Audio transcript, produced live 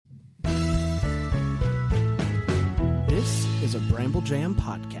is a Bramble Jam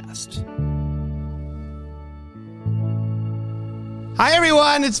podcast. Hi,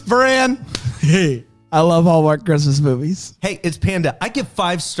 everyone. It's Varan. Hey. I love Hallmark Christmas movies. Hey, it's Panda. I give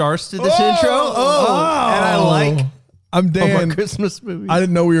 5 stars to this intro. And I like I'm Dan. Hallmark Christmas movies. I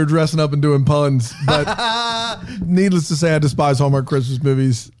didn't know we were dressing up and doing puns, but needless to say, I despise Hallmark Christmas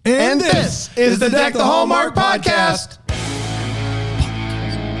movies. And this is the Deck the Hallmark podcast.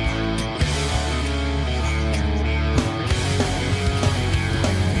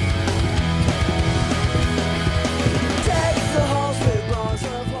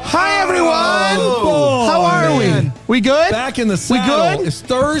 Hi, everyone. How are we? We good? Back in the saddle. good? It's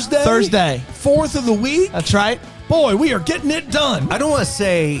Thursday. Thursday. 4th of the week. That's right. Boy, we are getting it done. I don't want to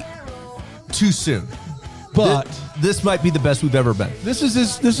say too soon, But this might be the best we've ever been. this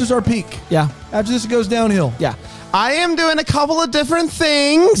is our peak. Yeah. After this, it goes downhill. Yeah. I am doing a couple of different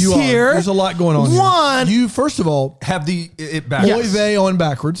things You are. here. There's a lot going on. One. Here. You first of all Have it back. oy vey on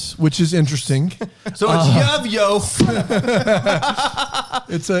backwards, which is interesting. So it's Yav Yo.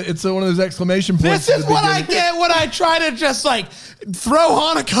 It's one of those exclamation points. This is what I get when I try to just like throw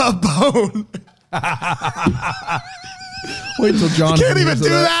Hanukkah a bone. Wait till John. Can't even do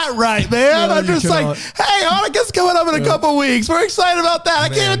that right, man. No, I'm you just cannot. like, hey, Hanukkah's coming up in a couple weeks. We're excited about that. I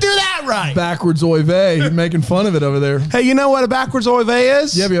can't even do that right. Backwards oy vey. You're making fun of it over there. Hey, you know what a backwards oy vey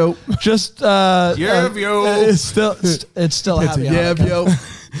is? Yep, yo. Just Yev yo. It's still It's a happy yep, Hanukkah. yo.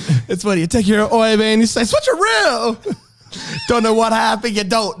 It's funny. You take your oy vey and you say, switcheroo. Don't know what happened. You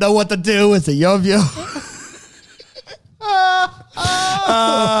don't know what to do with it. Yo.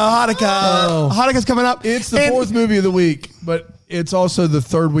 Hanukkah. Hanukkah's coming up. It's the And- 4th movie of the week, but it's also the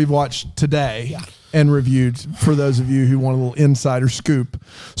 3rd we've watched today and reviewed for those of you who want a little insider scoop.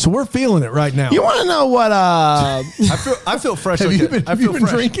 So we're feeling it right now. You want to know what? I feel fresh. have you been, I have feel you been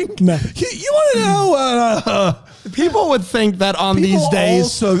fresh. drinking? No. You want to know what? People would think that on People these days,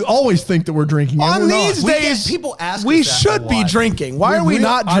 also always think that we're drinking. and on we're these not. days, people ask we us that should a be lot. drinking. Why are we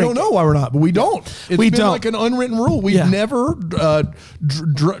not drinking? I don't know why we're not, but we don't. It's We been don't. like an unwritten rule. We Yeah. never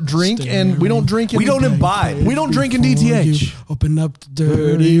drink, and we don't drink. We don't imbibe. We don't drink in DTH. Open up the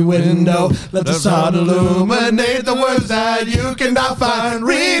dirty window. Let the sun illuminate the words that you cannot find.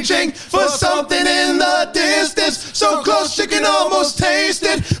 Reaching for something in the distance, so close you can almost taste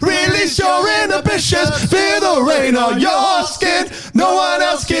it. Release your inhibitions. Feel the rain on your skin. No one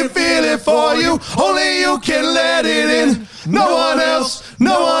else can feel it for you. Only you can let it in. No one else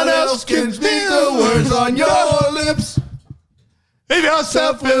can speak the words on your lips. Leave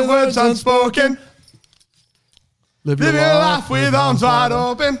yourself with words unspoken. Live Live your life with arms wide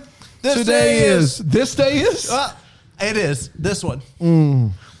open. This day is. It is. This one.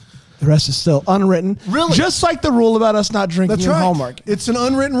 The rest is still unwritten. Really? Just like the rule about us not drinking That's in right. Hallmark. It's an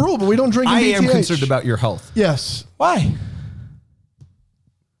unwritten rule, but we don't drink in I DTH. am concerned about your health. Yes. Why?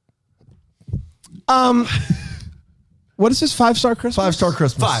 What is this 5-star Christmas? 5-star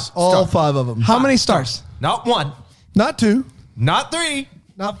Christmas. 5 All star. 5 of them. How many stars? Not 1, Not 2, not 3,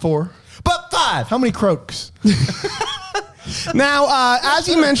 not 4. but 5. How many croaks? Now, as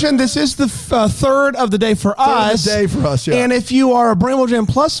you mentioned, this is the 3rd of the day for us. Day for us, yeah. And if you are a Bramble Jam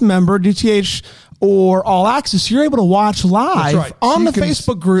Plus member, DTH or All Access, you're able to watch live That's right. on So the you can-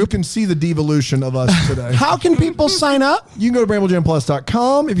 Facebook You group. can see the devolution of us today. How can people sign up? You can go to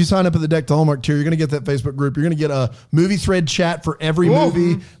BrambleJamPlus.com. If you sign up at the Deck to Hallmark tier, you're going to get that Facebook group. You're going to get a movie thread chat for every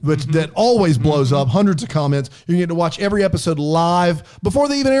movie, but that always blows up, hundreds of comments. You're going to get to watch every episode live before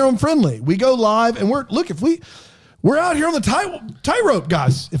they even air on Friendly. We go live, and we're out here on the tightrope,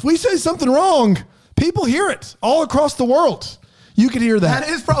 guys. If we say something wrong, people hear it all across the world. You could hear that. That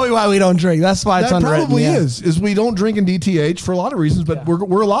is probably why we don't drink. That's why it's That unwritten. probably yeah. is we don't drink in DTH for a lot of reasons, but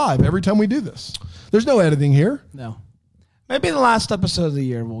we're live every time we do this. There's no editing here. No. Maybe the last episode of the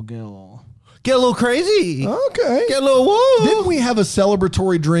year we'll get a little crazy. Okay. Get a little woo. Didn't we have a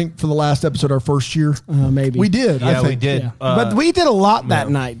celebratory drink for the last episode, our first year? maybe. We did. I Yeah, we think. did. Yeah. But we did a lot that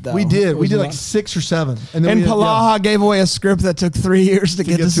night, though. We did. It We was did a like lot. 6 or 7. And then And we had- Palaha gave away a script that took 3 years to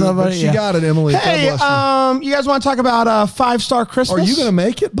get to it, but somebody. she got it, Emily. God Hey, bless you guys want to talk about 5-star Christmas? Are you going to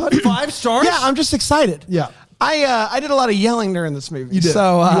make it, buddy? 5 stars? Yeah, I'm just excited. Yeah. I did a lot of yelling during this movie. You did.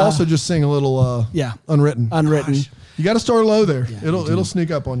 So you also just sing a little yeah, unwritten. unwritten. You got to start low there. you It'll sneak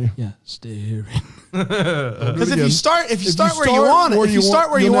up on you. Yeah, staring. Because Because if you start where you want it, if you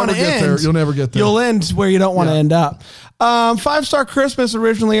start where you want to end, you'll never get there. You'll end where you don't want to end up. 5-star Christmas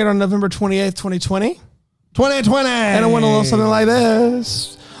originally aired on November 28th, 2020. 2020. And it went a little something like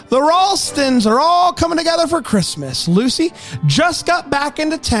this. The Ralstons are all coming together for Christmas. Lucy just got back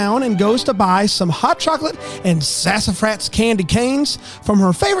into town and goes to buy some hot chocolate and sassafras candy canes from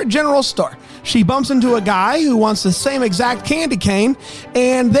her favorite general store. She bumps into a guy who wants the same exact candy cane,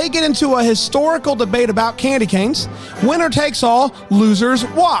 and they get into a historical debate about candy canes. Winner takes all, losers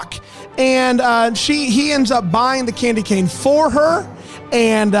walk. And he ends up buying the candy cane for her,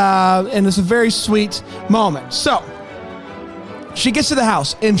 and it's a very sweet moment. So she gets to the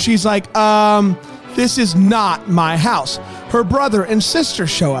house, and she's like, this is not my house. Her brother and sister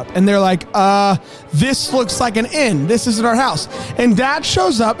show up, and they're like, this looks like an inn. This isn't our house. And Dad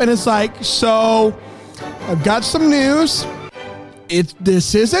shows up, and it's like, so I've got some news.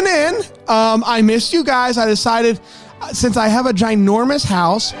 This is an inn. I missed you guys. I decided, since I have a ginormous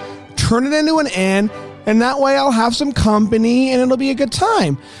house, turn it into an inn, and that way I'll have some company, and it'll be a good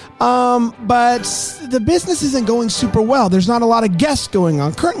time. But the business isn't going super well. There's not a lot of guests going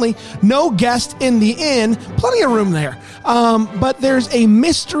on. Currently, no guest in the inn. Plenty of room there. But there's a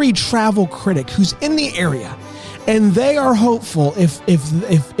mystery travel critic who's in the area, and they are hopeful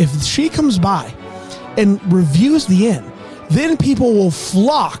if she comes by and reviews the inn, then people will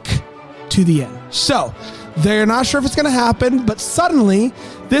flock to the inn. So they're not sure if it's going to happen, but suddenly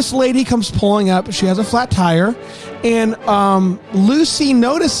this lady comes pulling up. She has a flat tire, and Lucy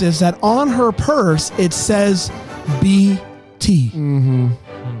notices that on her purse it says BT,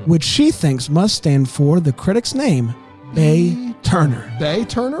 which she thinks must stand for the critic's name, Bay Turner. Bay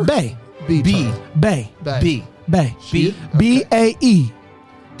Turner? Bay. B. B. Bay. B. Bay. B. B-A-E.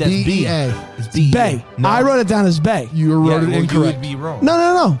 That's B. B-E-A. It's B. Bay. No. I wrote it down as Bay. You wrote it You incorrect. would be wrong.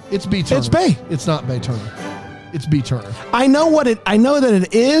 No. It's B Turner. It's Bay. It's not Bay Turner. It's B Turner. I know that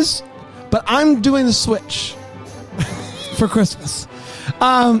it is, but I'm doing the switch for Christmas.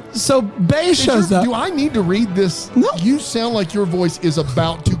 So Bay shows up. Do I need to read this? No. You sound like your voice is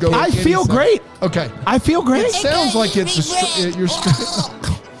about to go. I any feel second. great. Okay. I feel great. It sounds like it's you're.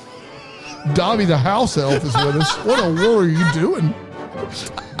 Dobby the house elf is with us. What a war are you doing?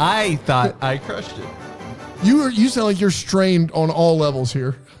 I thought I crushed it. You sound like you're strained on all levels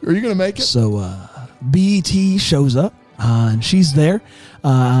here. Are you going to make it? So BT shows up, and she's there,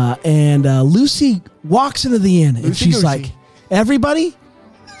 and Lucy walks into the inn, and Lucy she's Goosey. like, "Everybody,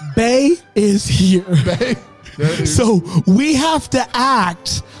 Bay is here." Bay. There it is. So we have to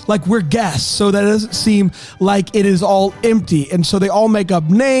act like we're guests so that it doesn't seem like it is all empty. And so they all make up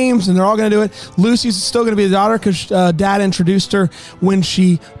names, and they're all going to do it. Lucy's still going to be the daughter because Dad introduced her when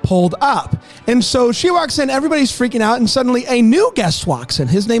she pulled up. And so she walks in, everybody's freaking out, and suddenly a new guest walks in.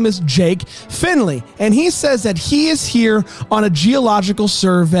 His name is Jake Finley, and he says that he is here on a geological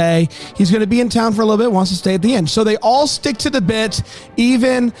survey. He's going to be in town for a little bit, wants to stay at the end. So they all stick to the bit,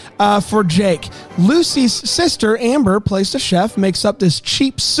 even for Jake. Lucy's sister, Amber, plays the chef, makes up this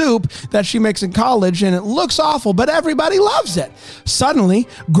cheap soup that she makes in college, and it looks awful, but everybody loves it. Suddenly,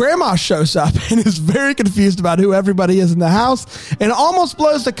 Grandma shows up and is very confused about who everybody is in the house and almost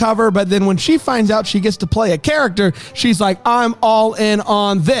blows the cover, but then when she finds out she gets to play a character, she's like, I'm all in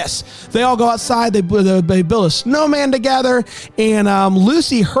on this. They all go outside, they build a snowman together, and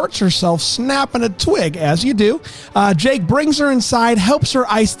Lucy hurts herself snapping a twig, as you do. Jake brings her inside, helps her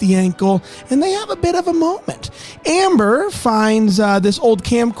ice the ankle, and they have a bit of a moment. Amber finds this old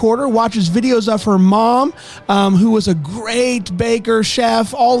camcorder, watches videos of her mom, who was a great baker,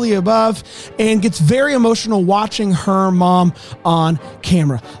 chef, all the above, and gets very emotional watching her mom on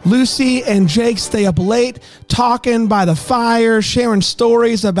camera. Lucy and Jake stay up late, talking by the fire, sharing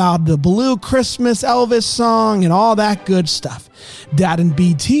stories about the Blue Christmas Elvis song and all that good stuff. Dad and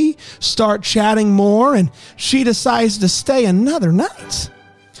BT start chatting more, and she decides to stay another night.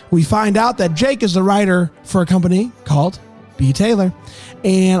 We find out that Jake is the writer for a company called B. Taylor.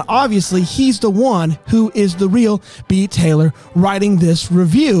 And obviously, he's the one who is the real B. Taylor writing this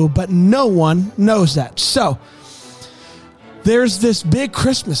review, but no one knows that. So there's this big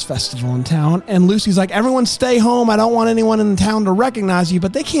Christmas festival in town, and Lucy's like, everyone stay home. I don't want anyone in town to recognize you,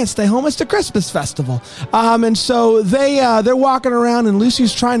 but they can't stay home. It's the Christmas festival. And so they're walking around, and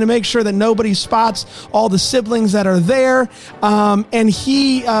Lucy's trying to make sure that nobody spots all the siblings that are there. And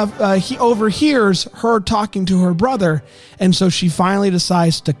he overhears her talking to her brother. And so she finally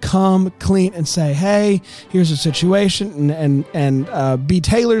decides to come clean and say, hey, here's the situation. And B.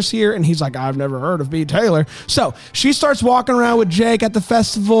 Taylor's here. And he's like, I've never heard of B. Taylor. So she starts walking walking around with Jake at the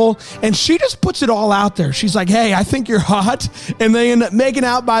festival, and she just puts it all out there. She's like, hey, I think you're hot. And they end up making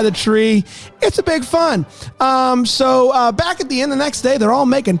out by the tree. It's a big fun. So back at the end the next day, they're all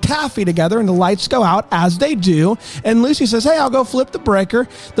making taffy together, and the lights go out as they do. And Lucy says, hey, I'll go flip the breaker.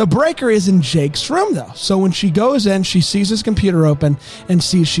 The breaker is in Jake's room, though. So when she goes in, she sees his computer open and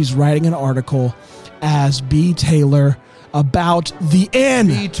sees she's writing an article as B. Taylor about the end.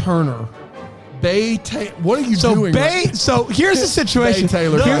 B. Turner. What are you doing? So here's the situation. Bay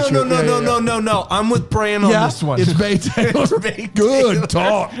Taylor. No. I'm with Bran on this one. It's Bay Taylor. Good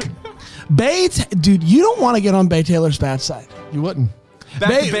talk. Dude, you don't want to get on Bay Taylor's bad side. You wouldn't.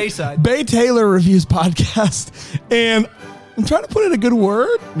 Back to Bayside. Bay Taylor reviews podcast, and I'm trying to put in a good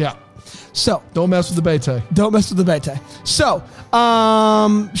word. Yeah. So don't mess with the Baytay. Don't mess with the Baytay. So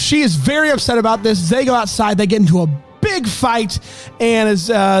she is very upset about this. They go outside. They get into a big fight, and as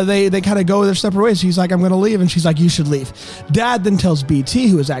they kind of go their separate ways, he's like, I'm going to leave, and she's like, you should leave. Dad then tells BT,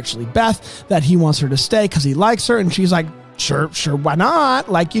 who is actually Beth, that he wants her to stay because he likes her, and she's like, sure, why not?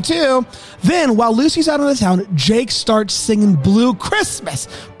 Like you too. Then, while Lucy's out in the town, Jake starts singing Blue Christmas.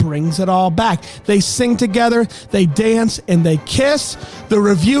 Brings it all back. They sing together, they dance, and they kiss. The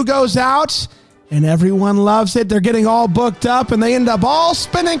review goes out, and everyone loves it. They're getting all booked up, and they end up all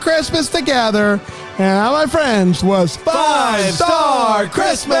spending Christmas together. And that, my friends, was 5-star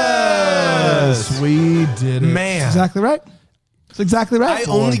Christmas. We did it. Man. That's exactly right. That's exactly right.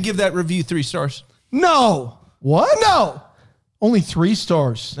 I only give that review 3 stars. No. What? No. Only 3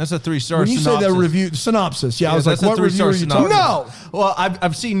 stars. That's a 3-star When you synopsis. say that review synopsis, I was like, that's a what review are 3-star you talking about? synopsis. Well,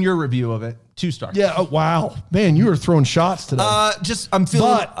 I've seen your review of it. 2 stars. Yeah. Oh, wow, man, you were throwing shots today. I'm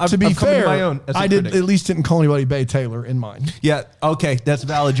feeling. But to be I'm coming fair, to my own as a I critic. at least didn't call anybody Bay Taylor in mine. Yeah. Okay, that's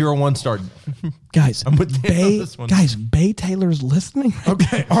valid. You're a 1-star. Guys, I'm with Dan on this one. Bay Taylor's listening.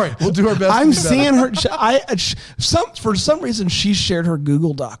 Okay, all right, we'll do our best. I'm seeing her. For some reason, she shared her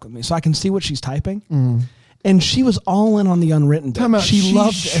Google Doc with me, so I can see what she's typing. And she was all in on the unwritten bit. She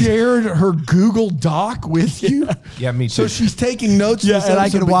loved shared her Google Doc with you. Yeah, me too. So she's taking notes. Yeah, this and I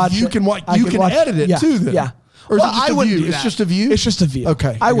episode, can but watch. You can watch. I You can can watch- edit it yeah, too. Then. Yeah. Or is Well, it just I a wouldn't view? do It's that. just a view. It's just a view.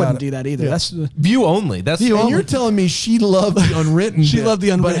 Okay, I got wouldn't it. do that either. Yeah. That's view only. That's And you're telling me she loved the unwritten. She bit, loved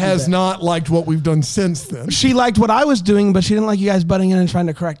the unwritten but has bit. not liked what we've done since then. she liked what I was doing, but she didn't like you guys butting in and trying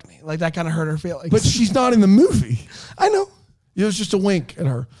to correct me. Like that kind of hurt her feelings. But she's not in the movie. I know. It was just a wink at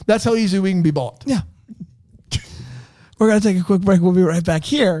her. That's how easy we can be bought. Yeah. We're gonna take a quick break. We'll be right back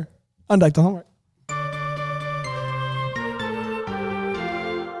here on Deck the Homework.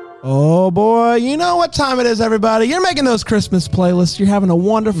 Oh boy, you know what time it is, everybody. You're making those Christmas playlists. You're having a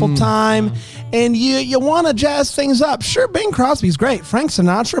wonderful time, and you want to jazz things up. Sure, Bing Crosby's great. Frank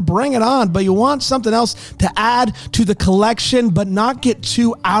Sinatra, bring it on. But you want something else to add to the collection, but not get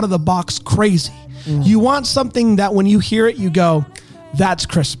too out of the box crazy. You want something that when you hear it, you go, that's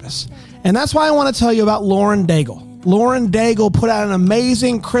Christmas. And that's why I want to tell you about Lauren Daigle. Lauren Daigle put out an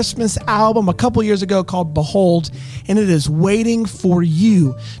amazing Christmas album a couple years ago called Behold, and it is waiting for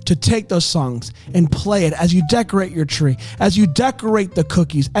you to take those songs and play it as you decorate your tree, as you decorate the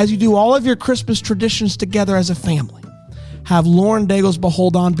cookies, as you do all of your Christmas traditions together as a family. Have Lauren Daigle's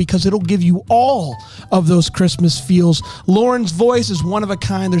Behold on, because it'll give you all of those Christmas feels. Lauren's voice is one of a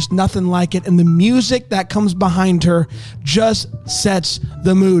kind. There's nothing like it. And the music that comes behind her just sets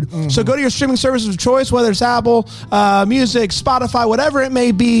the mood. So go to your streaming services of choice, whether it's Apple Music, Spotify, whatever it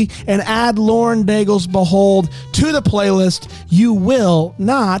may be, and add Lauren Daigle's Behold to the playlist. You will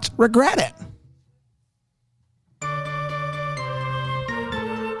not regret it.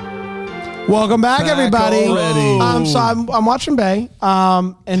 Welcome back, everybody. already. So I'm watching Bay,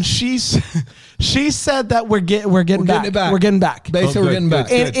 and she said that we're getting back. it back. We're getting back. Bay said we're getting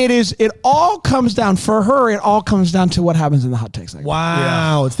back. And it all comes down for her. It all comes down to what happens in the hot takes.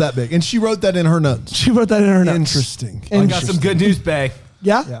 Wow, it's that big. And she wrote that in her notes. She wrote that in her notes. Interesting. I got some good news, Bay.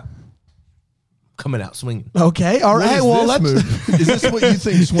 Yeah. Yeah. Coming out swinging. Okay. All What right. is Well, this let's. move? Is this what you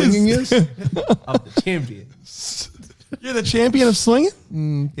think swinging is? I'm the champion. You're the champion of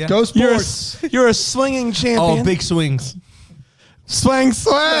swinging. Yeah. Go sports. You're a swinging champion. Oh, big swings. swing.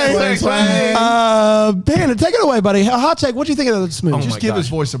 Bandit, take it away, buddy. Hot take. What do you think of this movie? Oh Just my give gosh. his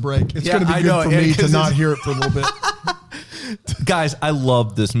voice a break. It's Yeah, going to be I good know, for yeah, me to 'cause not it's- hear it for a little bit. Guys, I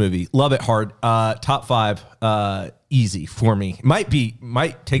love this movie. Love it hard. Top 5, easy for me.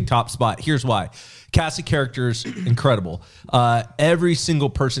 Might take top spot. Here's why. Cast of characters, incredible. Every single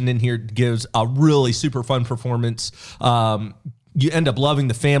person in here gives a really super fun performance. You end up loving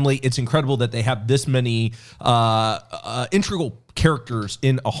the family. It's incredible that they have this many integral characters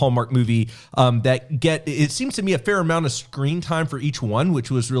in a Hallmark movie that get, it seems to me, a fair amount of screen time for each one,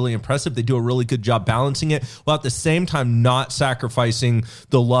 which was really impressive. They do a really good job balancing it while at the same time not sacrificing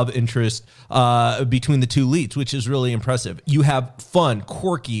the love interest between the two leads, which is really impressive. You have fun,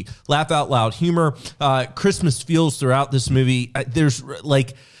 quirky, laugh out loud humor, Christmas feels throughout this movie. There's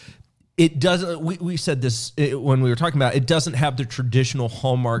like, it doesn't, we said this when we were talking about it, doesn't have the traditional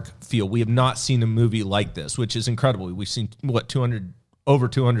Hallmark feel. We have not seen a movie like this, which is incredible. We've seen over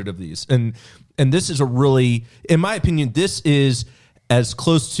 200 of these. And this is a really, in my opinion, this is as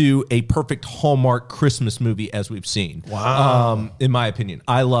close to a perfect Hallmark Christmas movie as we've seen. Wow. In my opinion,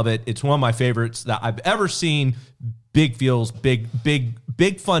 I love it. It's one of my favorites that I've ever seen. Big feels, big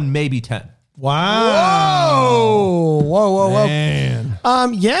fun, maybe 10. Wow. Whoa. Man.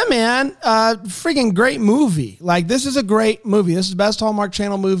 Yeah, man. Freaking great movie. Like, this is a great movie. This is the best Hallmark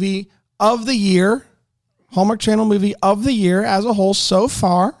Channel movie of the year. Hallmark Channel movie of the year as a whole so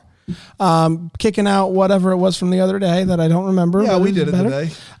far. Kicking out whatever it was from the other day that I don't remember. Yeah, but we did it better.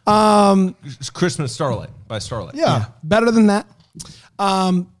 today. It's Christmas Starlight by Starlight. Yeah. Better than that.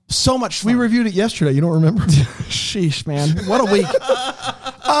 So much fun. We reviewed it yesterday. You don't remember? Sheesh, man. What a week.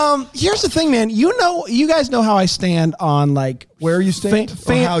 Here's the thing, man. You guys know how I stand on, like, Where you stand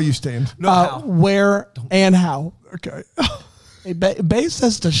or how you stand? where and how. Okay. Hey, Bay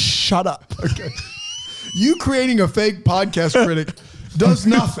says to shut up. Okay. You creating a fake podcast critic does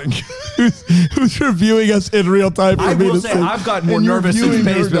nothing. Who's reviewing us in real time for I me will to say, say? I've gotten more And you're nervous since viewing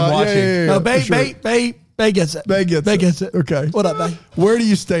Bay's been Nerd Dog. watching. Yeah, No, for sure. Bay gets it. Bay gets it. Okay. What up, Bay? Where do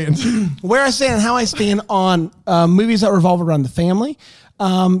you stand? Where I stand and how I stand on movies that revolve around the family,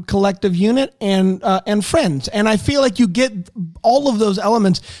 collective unit, and friends. And I feel like you get all of those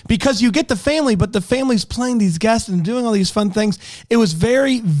elements because you get the family, but the family's playing these guests and doing all these fun things. It was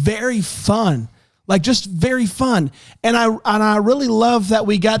very, very fun. Like, just very fun. And I really love that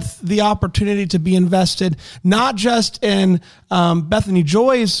we got the opportunity to be invested, not just in Bethany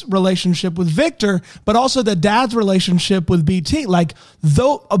Joy's relationship with Victor, but also the dad's relationship with BT. Like,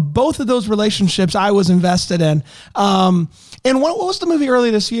 both of those relationships I was invested in. And what was the movie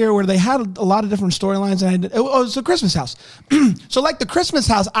earlier this year where they had a lot of different storylines? And it was The Christmas House. So, like The Christmas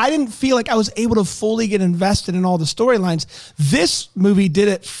House, I didn't feel like I was able to fully get invested in all the storylines. This movie did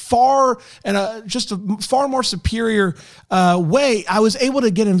it just a far more superior way. I was able to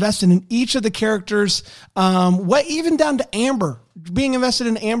get invested in each of the characters, even down to Amber. Being invested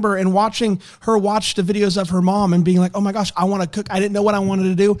in Amber and watching her watch the videos of her mom and being like, oh my gosh, I want to cook. I didn't know what I wanted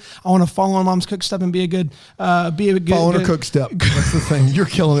to do. I want to follow my mom's cook step and be a good. Following her cook step. That's the thing. You're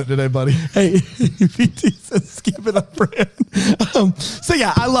killing it today, buddy. Hey, VT says skip it up for him. So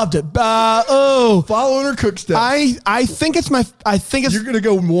yeah, I loved it. Following her cook step. I think it's You're going to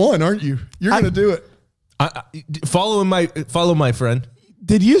go one, aren't you? You're going to do it. Follow my friend.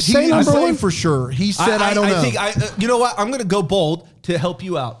 Did you say He number one? for sure. He said, I don't know. I think you know what? I'm going to go bold to help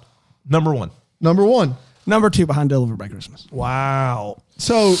you out. Number one. Number one. Number two behind Delivered by Christmas. Wow.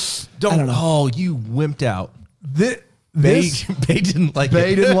 So Don't. I don't know. Oh, you wimped out. Bay Didn't like it.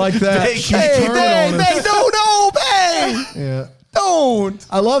 Bay didn't like that. Bay- She's Hey, turning Bay, on us. Bay, no, Bay. Yeah. Don't.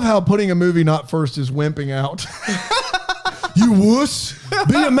 I love how putting a movie not first is wimping out. You wuss.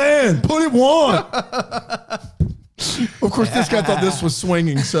 Be a man. Put it one. Of course, this guy thought this was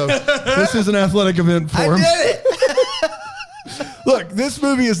swinging, so this is an athletic event for him. Did it. Look, this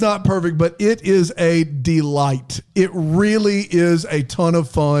movie is not perfect, but it is a delight. It really is a ton of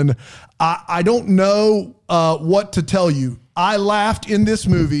fun. I don't know what to tell you. I laughed in this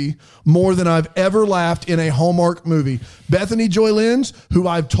movie more than I've ever laughed in a Hallmark movie. Bethany Joy Lenz, who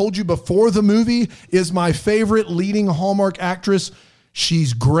I've told you before the movie, is my favorite leading Hallmark actress.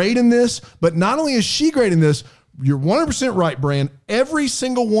 She's great in this, but not only is she great in this, you're 100% right, Bran. Every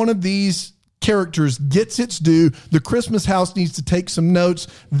single one of these characters gets its due. The Christmas House needs to take some notes.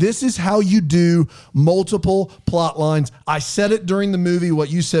 This is how you do multiple plot lines. I said it during the movie, what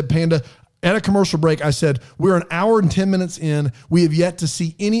you said, Panda. At a commercial break, I said, we're an hour and 10 minutes in. We have yet to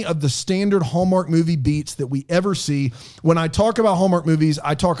see any of the standard Hallmark movie beats that we ever see. When I talk about Hallmark movies,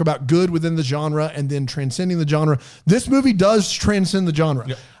 I talk about good within the genre and then transcending the genre. This movie does transcend the genre.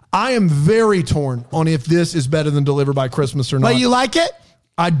 Yep. I am very torn on if this is better than Delivered by Christmas or not. But you like it?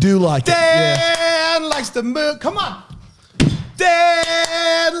 I do like it. Dan likes the move. Come on.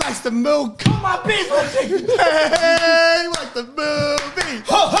 Dan likes the move. Come on, please. Dan likes the movie.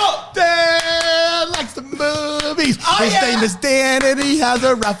 Ho, ho. Dan likes the movies. His name is Dan and he has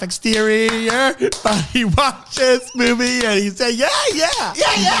a rough exterior, but he watches movie and he say,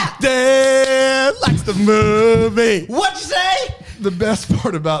 yeah. Dan likes the movie. What'd you say? The best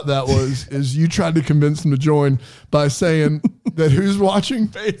part about that is you tried to convince them to join by saying That who's watching?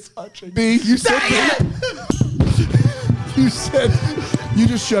 Bay's watching. B, you said you said you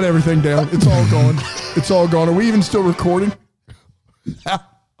just shut everything down. It's all gone. It's all gone. Are we even still recording?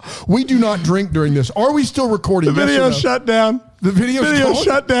 We do not drink during this. Are we still recording? The video shut down. The video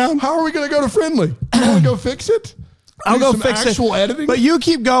shut down. How are we going to go to Friendly? You want to go fix it? I'll Do go some fix actual it. editing. But you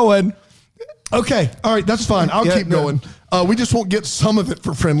keep going. Okay. All right. That's fine. I'll keep going. We just won't get some of it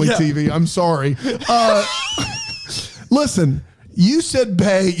for Friendly TV. I'm sorry. Listen, you said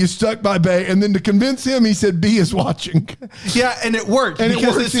Bay. You stuck by Bay. And then to convince him, he said B is watching. Yeah, and it worked. And it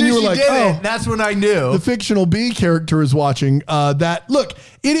because worked, as soon and you as were like, did oh. it, that's when I knew. The fictional B character is watching that. Look,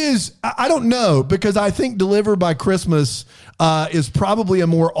 it is, I don't know, because I think Delivered by Christmas is probably a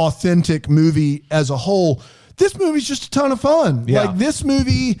more authentic movie as a whole. This movie's just a ton of fun. Yeah. Like, this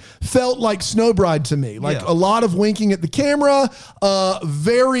movie felt like Snow Bride to me. Like, a lot of winking at the camera.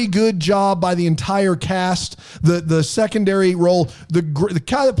 Very good job by the entire cast. The secondary role, the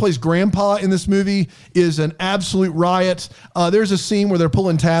guy that plays Grandpa in this movie is an absolute riot. There's a scene where they're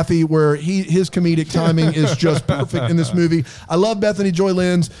pulling taffy where his comedic timing is just perfect in this movie. I love Bethany Joy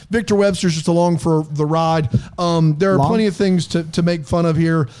Lenz. Victor Webster's just along for the ride. There are plenty of things to make fun of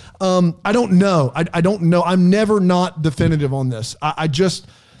here. I don't know. I don't know. I'm never not definitive on this. I just,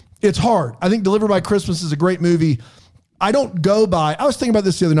 it's hard. I think Delivered by Christmas is a great movie. I don't go by, I was thinking about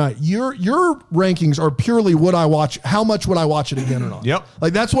this the other night. Your rankings are purely would I watch, how much would I watch it again or not? Yep.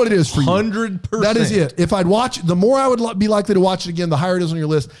 Like that's what it is for you. 100%. That is it. If I'd watch, the more I would be likely to watch it again, the higher it is on your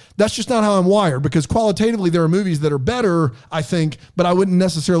list. That's just not how I'm wired, because qualitatively there are movies that are better, I think, but I wouldn't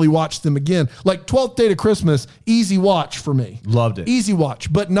necessarily watch them again. Like 12th Day to Christmas, easy watch for me. Loved it. Easy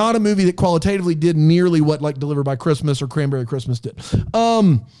watch, but not a movie that qualitatively did nearly what like Delivered by Christmas or Cranberry Christmas did.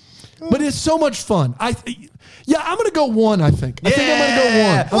 But it's so much fun. I'm going to go one, I think. I think I'm going to go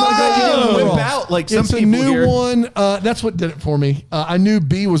one. I'm going to go one. Whip out like some It's a people new here. one. That's what did it for me. I knew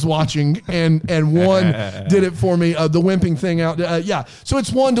B was watching, and one did it for me. The wimping thing out. So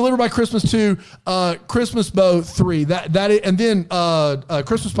it's one, Delivered by Christmas 2, Christmas Bow 3. And then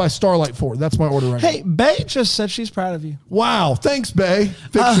Christmas by Starlight 4. That's my order right now. Hey, Bay just said she's proud of you. Wow. Thanks, Bay.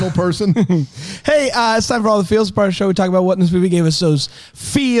 Fictional person. Hey, it's time for All the Feels, part of the show. We talk about what in this movie gave us those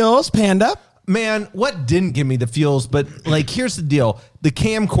feels. Panda. Man, what didn't give me the feels? But like, here's the deal: the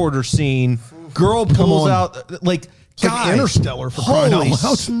camcorder scene. Girl pulls on. out like guys, Interstellar for crying out holy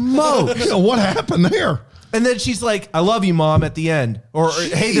loud. smokes! What happened there? And then she's like, "I love you, Mom," at the end, or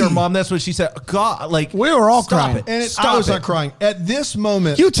 "Hey there, Mom." That's what she said. God, like We were all stop crying. it. And Stop I was it. not crying. At this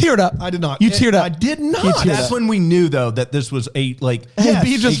moment, You teared up. I did not. You teared up. I did not. You teared That's up. when we knew though that this was a like. Hey,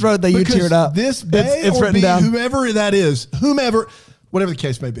 B just wrote that you Because teared up. This Bay it's or written B, down. whomever that is, whatever the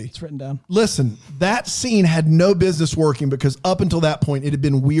case may be. It's written down. Listen, that scene had no business working because up until that point, it had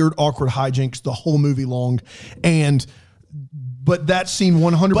been weird, awkward hijinks the whole movie long. But that scene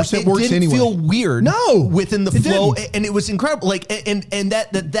 100% But it works didn't anyway. feel weird. No, within the it flow, didn't. and it was incredible. Like, and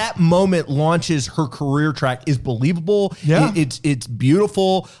that moment launches her career track is believable. Yeah. It's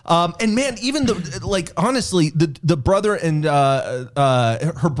beautiful. And man, even honestly, the brother and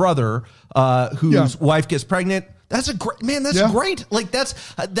her brother, whose wife gets pregnant. That's a great man. That's great. Like that's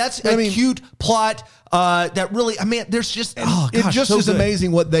a cute plot. That really, there's just It just so is good.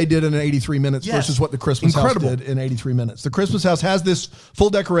 amazing what they did in 83 minutes Yes. versus what the Christmas Incredible. House did in 83 minutes. The Christmas House has this full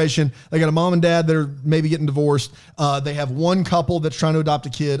decoration. They got a mom and dad that are maybe getting divorced. They have one couple that's trying to adopt a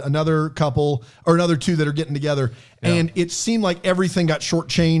kid, another couple or another two that are getting together. Yeah. And it seemed like everything got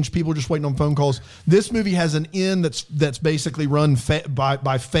shortchanged. People were just waiting on phone calls. This movie has an inn that's basically run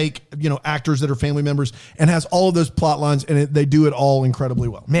by fake actors that are family members and has all of those plot lines, and they do it all incredibly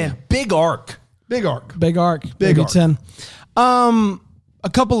well. Man, big arc. Big arc. Big arc. Big Maybe arc. 10. A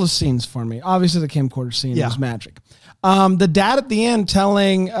couple of scenes for me. Obviously, the camcorder scene was magic. The dad at the end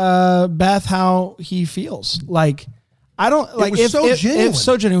telling Beth how he feels. Like, I don't like was so genuine. It's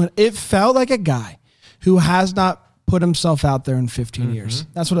so genuine. It felt like a guy who has not put himself out there in 15 years.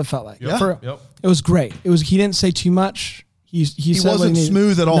 That's what it felt like. Yep. It was great. He didn't say too much. He said what wasn't needed.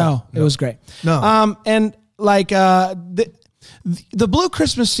 smooth at all. No, it was great. No. And like the Blue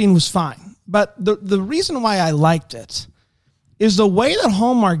Christmas scene was fine. But the reason why I liked it is the way that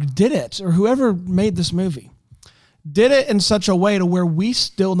Hallmark did it, or whoever made this movie, did it in such a way to where we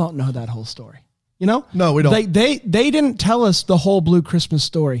still don't know that whole story. You know? No, we don't. They didn't tell us the whole Blue Christmas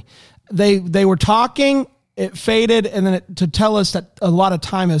story. They were talking, it faded, and then to tell us that a lot of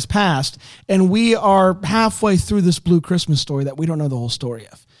time has passed, and we are halfway through this Blue Christmas story that we don't know the whole story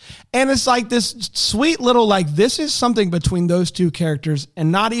of. And it's like this sweet little, this is something between those two characters,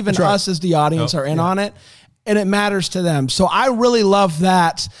 and not even us as the audience are in on it. And it matters to them. So I really love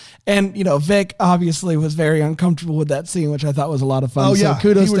that. And, Vic obviously was very uncomfortable with that scene, which I thought was a lot of fun. Oh, yeah. So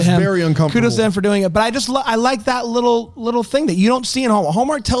kudos He was to him. very uncomfortable. Kudos to him for doing it. But I just I like that little thing that you don't see in Hallmark.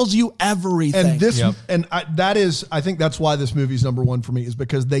 Hallmark tells you everything. And this, I think that's why this movie's number one for me, is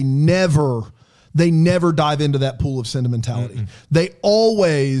because they never dive into that pool of sentimentality. Mm-mm. They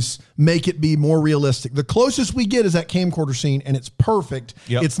always make it be more realistic. The closest we get is that camcorder scene, and it's perfect.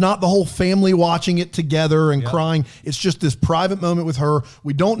 Yep. It's not the whole family watching it together and crying. It's just this private moment with her.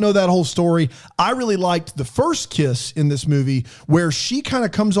 We don't know that whole story. I really liked the first kiss in this movie where she kind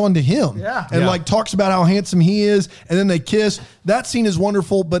of comes on to him and like talks about how handsome he is, and then they kiss. That scene is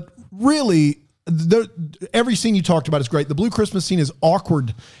wonderful, but really, every scene you talked about is great. The Blue Christmas scene is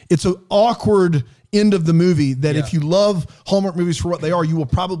awkward. It's an awkward end of the movie that if you love Hallmark movies for what they are, you will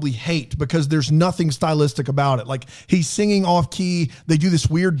probably hate, because there's nothing stylistic about it. Like, he's singing off key. They do this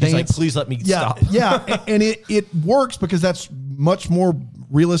weird dance. Like, please let me stop. Yeah. And it works because that's much more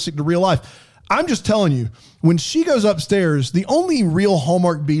realistic to real life. I'm just telling you, when she goes upstairs, the only real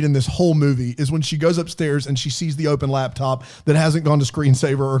Hallmark beat in this whole movie is when she goes upstairs and she sees the open laptop that hasn't gone to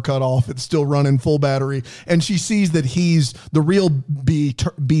screensaver or cut off. It's still running full battery. And she sees that he's the real B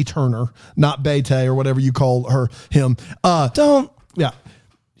Turner, not Bete or whatever you call him.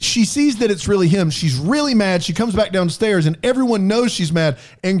 She sees that it's really him. She's really mad. She comes back downstairs and everyone knows she's mad.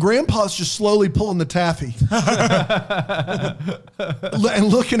 And Grandpa's just slowly pulling the taffy and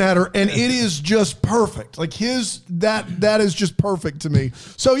looking at her. And it is just perfect. Like that is just perfect to me.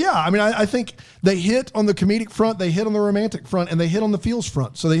 So yeah, I mean, I think they hit on the comedic front, they hit on the romantic front, and they hit on the feels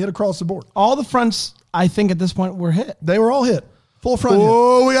front. So they hit across the board. All the fronts, I think at this point, were hit. They were all hit. Full front hit.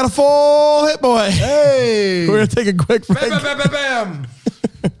 Oh, we got a full hit, boy. Hey. We're going to take a quick break. Bam, bam, bam, bam.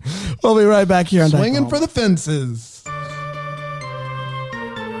 We'll be right back here on Swinging for the Fences.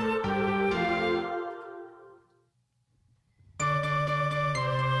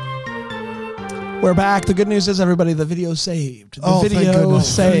 We're back. The good news is, everybody, the video saved. The thank video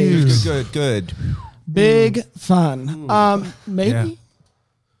goodness. saved. Good. Big fun.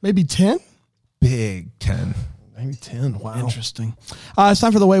 Maybe 10? Big 10. Maybe 10. Wow. Interesting. It's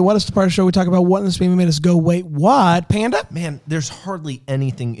time for the Wait What Is the part of the show. We talk about what in this movie made us go, wait, what? Panda? Man, there's hardly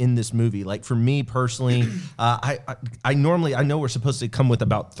anything in this movie. Like, for me personally, I know we're supposed to come with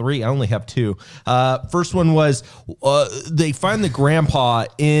about 3. I only have 2. First one was they find the grandpa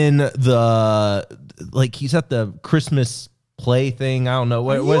in he's at the Christmas play thing. I don't know.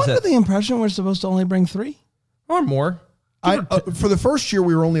 What is it? Under the impression we're supposed to only bring 3? Or more. For the first year,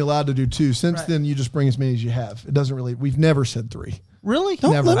 we were only allowed to do 2. Since then, you just bring as many as you have. It doesn't really. We've never said 3. Really?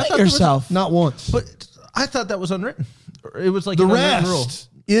 Don't Never. limit yourself. Not once. But I thought that was unwritten. It was like the an unwritten rule. rest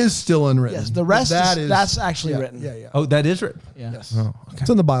is still unwritten. Yes, the rest that's actually written. Yeah. Oh, that is written. Yeah. Yes. Oh, okay.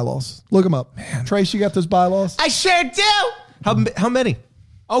 It's in the bylaws. Look them up. Man. Trace, you got those bylaws? I sure do. How many?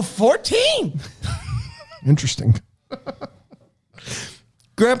 Oh, 14. Interesting.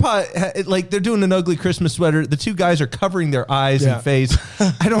 Grandpa, they're doing an ugly Christmas sweater. The 2 guys are covering their eyes and face.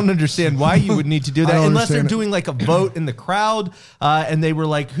 I don't understand why you would need to do that unless they're doing like a vote in the crowd. And they were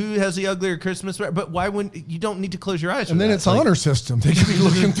like, who has the uglier Christmas sweater? But why wouldn't you don't need to close your eyes? And then it's honor system. They could be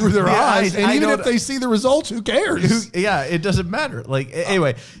looking through their eyes. And even if they see the results, who cares? It doesn't matter.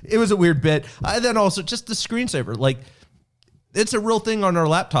 Anyway, it was a weird bit. Then also just the screensaver. It's a real thing on our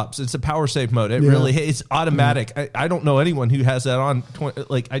laptops. It's a power save mode. It's automatic. I don't know anyone who has that on.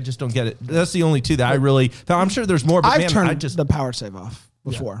 I just don't get it. That's the only 2 that I really. I'm sure there's more. But I've turned the power save off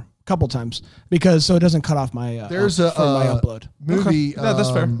before a couple times so it doesn't cut off my. There's my upload movie. No,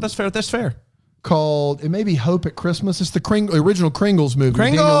 that's fair. Called, it may be Hope at Christmas. It's the original Kringles movie.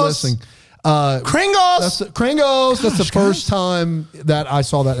 Kringles. Kringles. That's the first time that I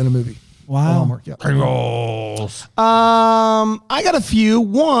saw that in a movie. Wow. Hallmark, yeah. Pringles. I got a few.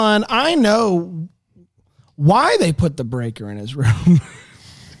 One, I know why they put the breaker in his room.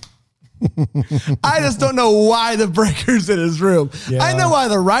 I just don't know why the breaker's in his room. Yeah. I know why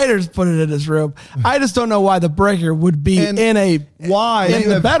the writers put it in his room. I just don't know why the breaker would be in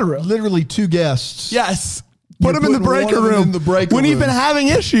the bedroom. Literally 2 guests. Yes. Put him in the breaker room when he's been having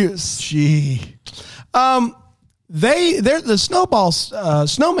issues. Gee. The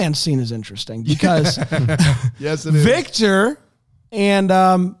snowman scene is interesting because yes, it is. Victor and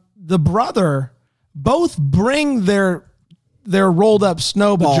the brother both bring their rolled up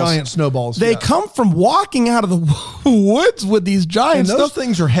snowballs, the giant snowballs. They come from walking out of the woods with these giant. And those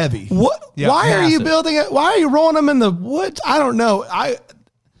things are heavy. What? Yeah, why massive. Are you building it? Why are you rolling them in the woods? I don't know.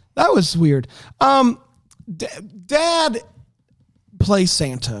 That was weird. Dad plays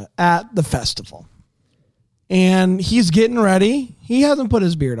Santa at the festival. And he's getting ready. He hasn't put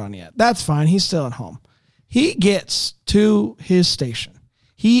his beard on yet. That's fine. He's still at home. He gets to his station.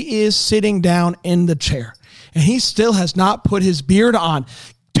 he is sitting down in the chair, and he still has not put his beard on.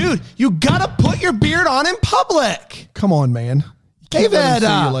 Dude, you gotta put your beard on in public. Come on, man. You can't let him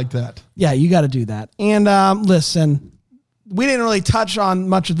see you like that. Yeah, you got to do that. And listen, we didn't really touch on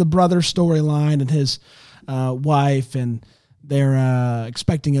much of the brother storyline and his wife, and they're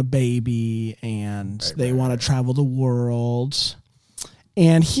expecting a baby, and they want to travel the world.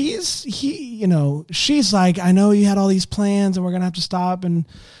 And she's like, I know you had all these plans, and we're gonna have to stop and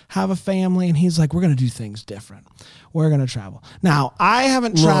have a family. And he's like, we're gonna do things different. We're gonna travel. Now, I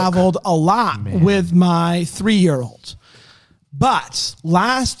haven't traveled a lot with my 3-year-old. But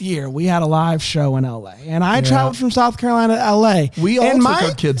last year we had a live show in LA, and I traveled from South Carolina to LA. We all took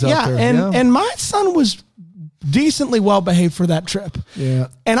our kids out there. And my son was decently well behaved for that trip. Yeah.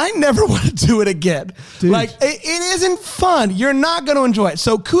 And I never want to do it again. Dude. Like, it isn't fun. You're not going to enjoy it.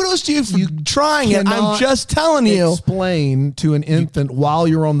 So kudos to you for trying it. I'm just telling you. Explain to an infant why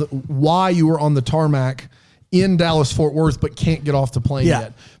you were on the tarmac in Dallas Fort Worth, but can't get off the plane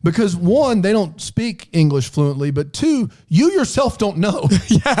yet. Because 1, they don't speak English fluently, but 2, you yourself don't know.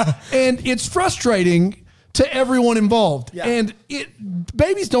 And it's frustrating to everyone involved. Yeah. And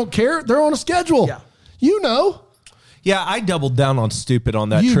babies don't care. They're on a schedule. Yeah. You know. Yeah, I doubled down on stupid on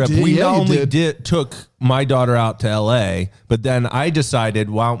that trip. Did. We Yeah, not you only did. took my daughter out to LA, but then I decided,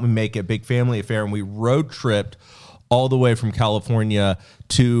 why don't we make it a big family affair? And we road tripped all the way from California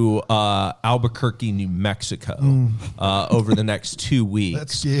to Albuquerque, New Mexico, over the next 2 weeks.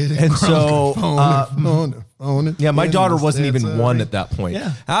 Let's get it. And so, yeah, my daughter wasn't even 1 at that point.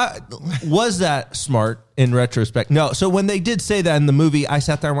 Yeah. Was that smart in retrospect? No. So when they did say that in the movie, I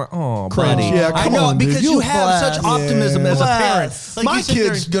sat there and went, "Oh, buddy." Yeah, I come know, on, dude. because You you have such optimism as a parent. Like, My you sit there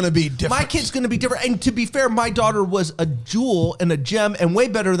kid's and- going to be different. My kid's going to be different. And to be fair, my daughter was a jewel and a gem and way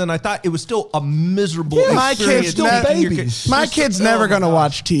better than I thought. It was still a miserable My experience. kid's still making your babies. kid- My kid's never going to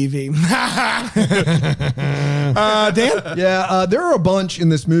watch TV. Dan? Yeah, there are a bunch in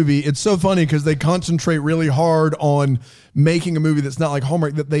this movie. It's so funny because they concentrate really hard on making a movie that's not like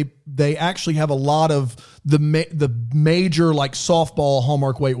Hallmark, that they actually have a lot of the major like softball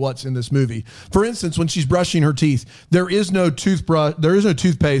Hallmark wait what's in this movie. For instance, when she's brushing her teeth, there is no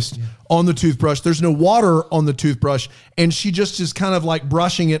toothpaste on the toothbrush. There's no water on the toothbrush, and she just is kind of like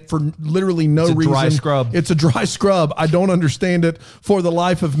brushing it for literally no reason. It's a dry scrub. It's a dry scrub. I don't understand it for the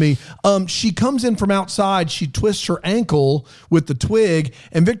life of me. She comes in from outside. She twists her ankle with the twig,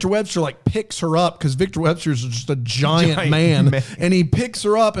 and Victor Webster like picks her up because Victor Webster is just a giant man, and he picks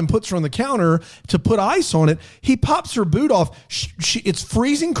her up and puts her on the counter to put ice on it. He pops her boot off. It's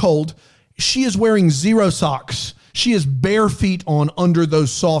freezing cold. She is wearing 0 socks. She is bare feet on under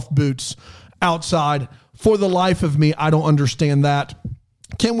those soft boots outside. For the life of me, I don't understand that.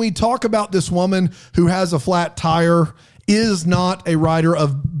 Can we talk about this woman who has a flat tire, is not a writer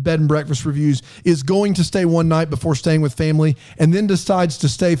of bed and breakfast reviews, is going to stay one night before staying with family, and then decides to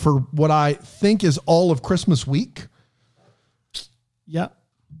stay for what I think is all of Christmas week? Yeah.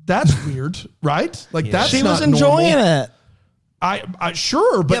 That's weird, right? Like that's She not was enjoying normal. it. I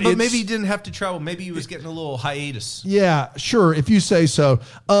sure, but but maybe he didn't have to travel. Maybe he was getting a little hiatus. Yeah, sure, if you say so.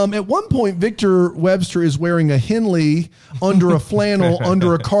 At one point, Victor Webster is wearing a Henley under a flannel,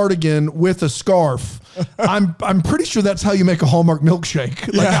 under a cardigan with a scarf. I'm pretty sure that's how you make a Hallmark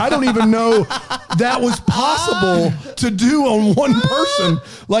milkshake. Like, I don't even know that was possible to do on one person.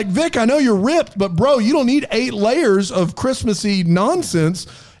 Like, Vic, I know you're ripped, but bro, you don't need 8 layers of Christmassy nonsense.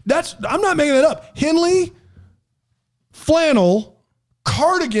 I'm not making that up. Henley, flannel,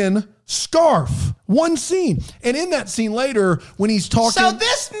 cardigan, scarf. One scene. And in that scene later, when he's talking... So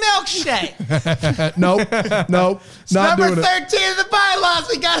this milkshake. Nope, not Number doing 13 of the bylaws.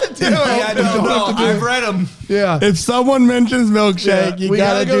 We got to do it. Yeah, no, I've read them. it. Yeah. If someone mentions milkshake, Yeah, you we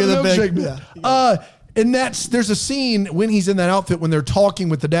got to gotta do the big. milkshake. And there's a scene when he's in that outfit when they're talking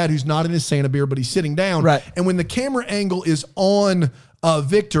with the dad who's not in his Santa beer, but he's sitting down. Right. And when the camera angle is on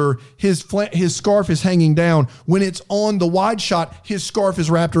Victor, his scarf is hanging down. When it's on the wide shot, his scarf is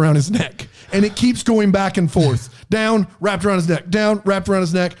wrapped around his neck. And it keeps going back and forth. Down, wrapped around his neck. Down, wrapped around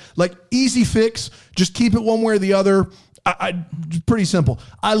his neck. Like, easy fix. Just keep it one way or the other. Pretty simple.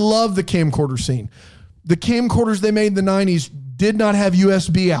 I love the camcorder scene. The camcorders they made in the 90s did not have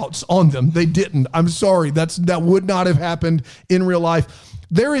USB outs on them. They didn't. I'm sorry. That would not have happened in real life.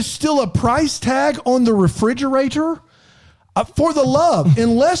 There is still a price tag on the refrigerator. For the love,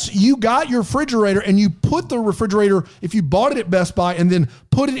 unless you got your refrigerator and you put the refrigerator, if you bought it at Best Buy and then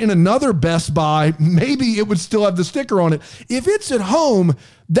put it in another Best Buy, maybe it would still have the sticker on it. If it's at home,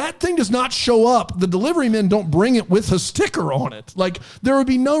 that thing does not show up. The delivery men don't bring it with a sticker on it. Like, there would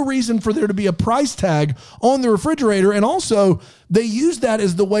be no reason for there to be a price tag on the refrigerator. And also, they use that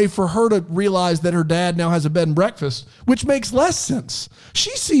as the way for her to realize that her dad now has a bed and breakfast, which makes less sense.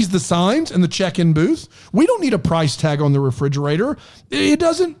 She sees the signs in the check-in booth. We don't need a price tag on the refrigerator. It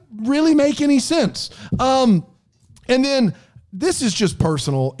doesn't really make any sense. And then this is just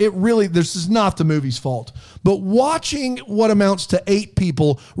personal. This is not the movie's fault. But watching what amounts to 8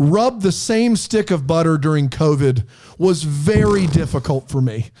 people rub the same stick of butter during COVID was very difficult for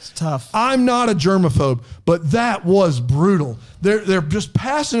me. It's tough. I'm not a germaphobe, but that was brutal. They're just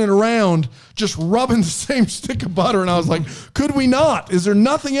passing it around, just rubbing the same stick of butter. And I was like, could we not? Is there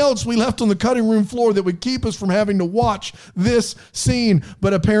nothing else we left on the cutting room floor that would keep us from having to watch this scene?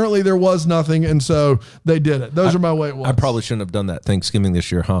 But apparently there was nothing. And so they did it. Those are my way it was. I probably shouldn't have done that Thanksgiving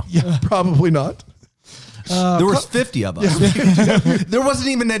this year, huh? Yeah, probably not. There was 50 of us. There wasn't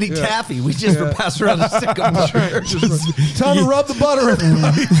even any taffy. We just were passing around a stick of butter. Time to rub the butter,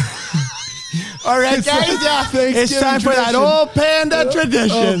 everybody. All right, guys. Yeah, it's time for that tradition. old Panda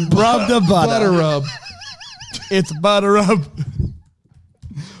tradition. Rub the butter. Butter rub. It's butter rub.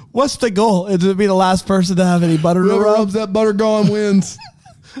 What's the goal? Is it to be the last person to have any butter to Whoever rub? rubs that butter gone wins.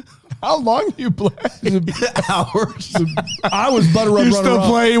 How long do you play? Hours. I was butter rub You're runner still up.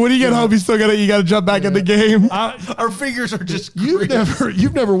 playing. When you get home, you got to jump back in the game. Our fingers are just You've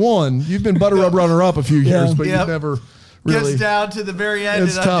never won. You've been butter rub runner up a few years, but Yep. you've never really. gets down to the very end,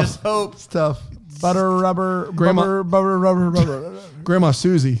 It's and tough. I just hope. It's tough. Butter rubber, Grandma- rubber. Grandma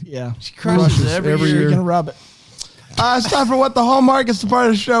Susie. Yeah. She crushes it every year. You're going to rub it. It's time for What the Hallmark. It's the part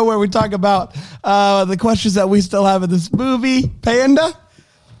of the show where we talk about the questions that we still have in this movie. Panda?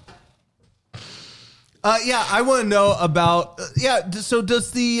 Yeah, I want to know about. So does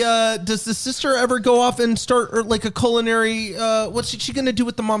the sister ever go off and start like a culinary? What's she going to do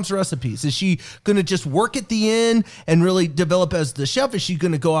with the mom's recipes? Is she going to just work at the inn and really develop as the chef? Is she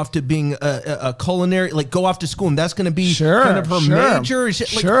going to go off to being a culinary, like go off to school, and that's going to be kind of her major? Is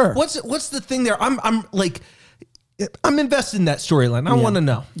she, like, What's the thing there? I'm invested in that storyline. I want to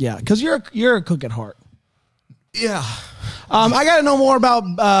know. Yeah, because you're a cook at heart. Yeah. I got to know more about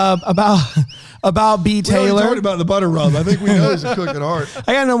B. We Taylor. talked about the butter rub. I think we know he's a cook at heart.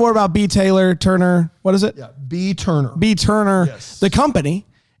 I got to know more about B. Taylor Turner. What is it? Yeah, B. Turner. B. Turner, Yes. the company.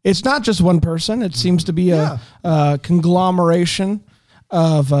 It's not just one person. It seems to be a conglomeration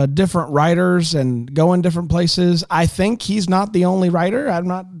of different writers and going different places. I think he's not the only writer. I'm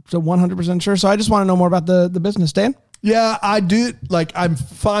not 100% sure. So I just want to know more about the business. Dan? Yeah, I do. Like, I'm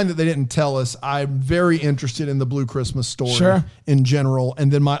fine that they didn't tell us. I'm very interested in the Blue Christmas story in general.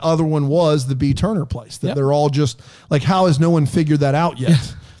 And then my other one was the B. Turner place. That they're all just like, how has no one figured that out yet? Yeah.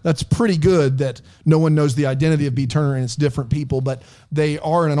 That's pretty good that no one knows the identity of B. Turner and it's different people, but they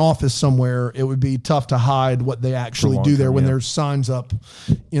are in an office somewhere. It would be tough to hide what they actually do there when there's signs up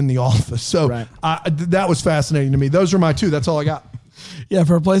in the office. So that was fascinating to me. Those are my two. That's all I got. Yeah,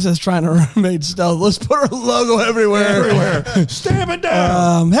 for a place that's trying to remain stealth, let's put our logo everywhere. Stamp it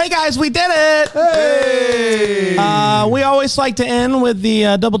down. Hey, guys, we did it. Hey. We always like to end with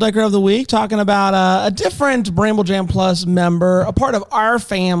the Double Decker of the Week, talking about a different Bramble Jam Plus member, a part of our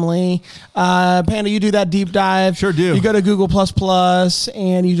family. Panda, you do that deep dive. Sure do. You go to Google++,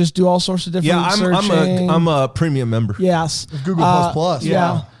 and you just do all sorts of different searching. I'm a premium member. Yes. Google++.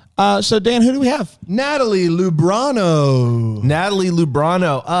 Yeah. So, Dan, who do we have? Natalie Lubrano.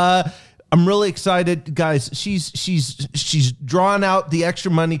 I'm really excited, guys. She's drawn out the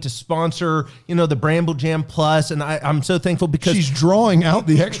extra money to sponsor, the Bramble Jam Plus, and I'm so thankful because she's drawing out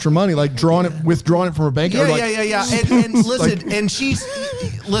the extra money, like withdrawing it from her bank. Yeah. And listen,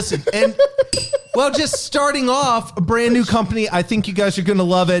 and well, just starting off a brand new company. I think you guys are going to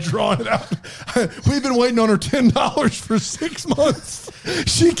love it. Drawing it out. We've been waiting on her $10 for 6 months.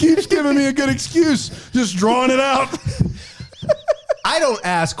 She keeps giving me a good excuse, just drawing it out. I don't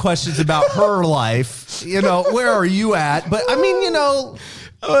ask questions about her life. Where are you at? But I mean, I'm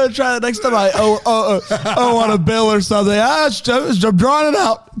gonna try the next time I want a bill or something. I'm drawing it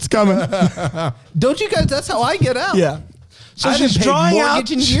out. It's coming. Don't you guys? That's how I get out. Yeah. So I she's haven't paid drawing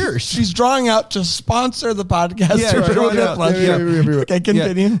mortgage out. in years. She's drawing out to sponsor the podcast. Yeah, drawing out. Okay,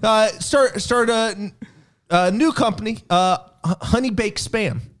 continue. Start a new company, Honey Baked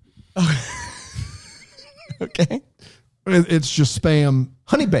Spam. Okay. It's just spam.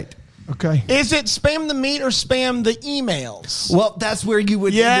 Honey Baked. Okay. Is it spam the meat or spam the emails? Well, that's where you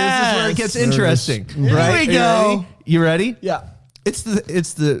would. Yes. This is where it gets interesting. Here right? we go. You ready? Yeah. It's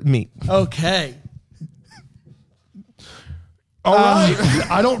the meat. Okay. All right.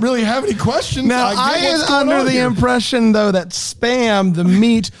 I don't really have any questions. Now, I get what's was going under on the here. impression, though, that Spam, the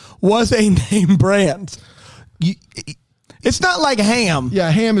meat, was a name brand. It's not like ham. Yeah,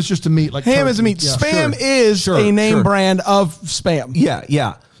 ham is just a meat. Like Ham is a turkey. meat. Yeah, Spam sure. is Sure, a name sure. brand of Spam.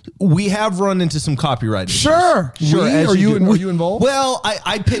 Yeah. We have run into some copyright issues. Sure. Sure. We? as Are you do. involved? Well,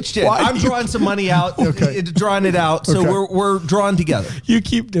 I pitched it. Why I'm do you- drawing some money out, Okay. drawing it out. So Okay. we're drawing together. You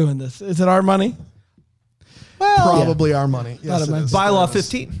keep doing this. Is it our money? Probably our money. Yes, Not it a is. Bylaw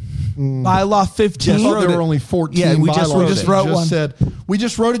 15. Bylaw 15. I thought wrote there it. were only 14 Yeah, we just bylaws. wrote Just it. Wrote one. said, we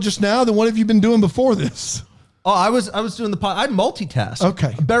just wrote it just now. Then what have you been doing before this? Oh, I was doing the pod. I multitask.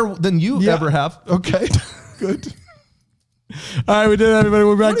 Okay. Better than you Yeah. ever have. Okay, good. All right, we did it, everybody.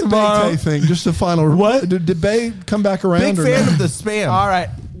 We're back What did tomorrow. Bay think? Just a final. What? Did Bay come back around? Big or fan no? of the spam. All right.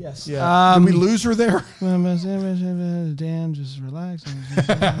 Yes. Yeah. Did we lose her there? Dan, just relax.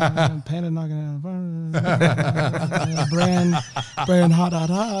 Panda knocking out. Brand hot.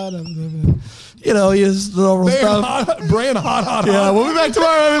 You know, use the normal stuff. Brand hot. Yeah, we'll be back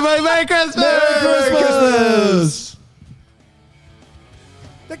tomorrow, everybody. Merry Christmas. Merry Christmas.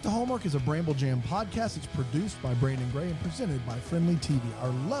 Deck the Hallmark is a Bramble Jam podcast. It's produced by Brandon Gray and presented by Friendly TV. Our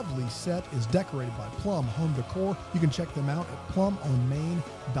lovely set is decorated by Plum Home Decor. You can check them out at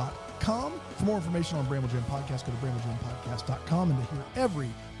plumonmain.com. For more information on Bramble Jam Podcast, go to bramblejamPodcast.com. And to hear every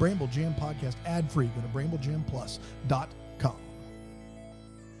Bramble Jam podcast ad-free, go to bramblejamplus.com.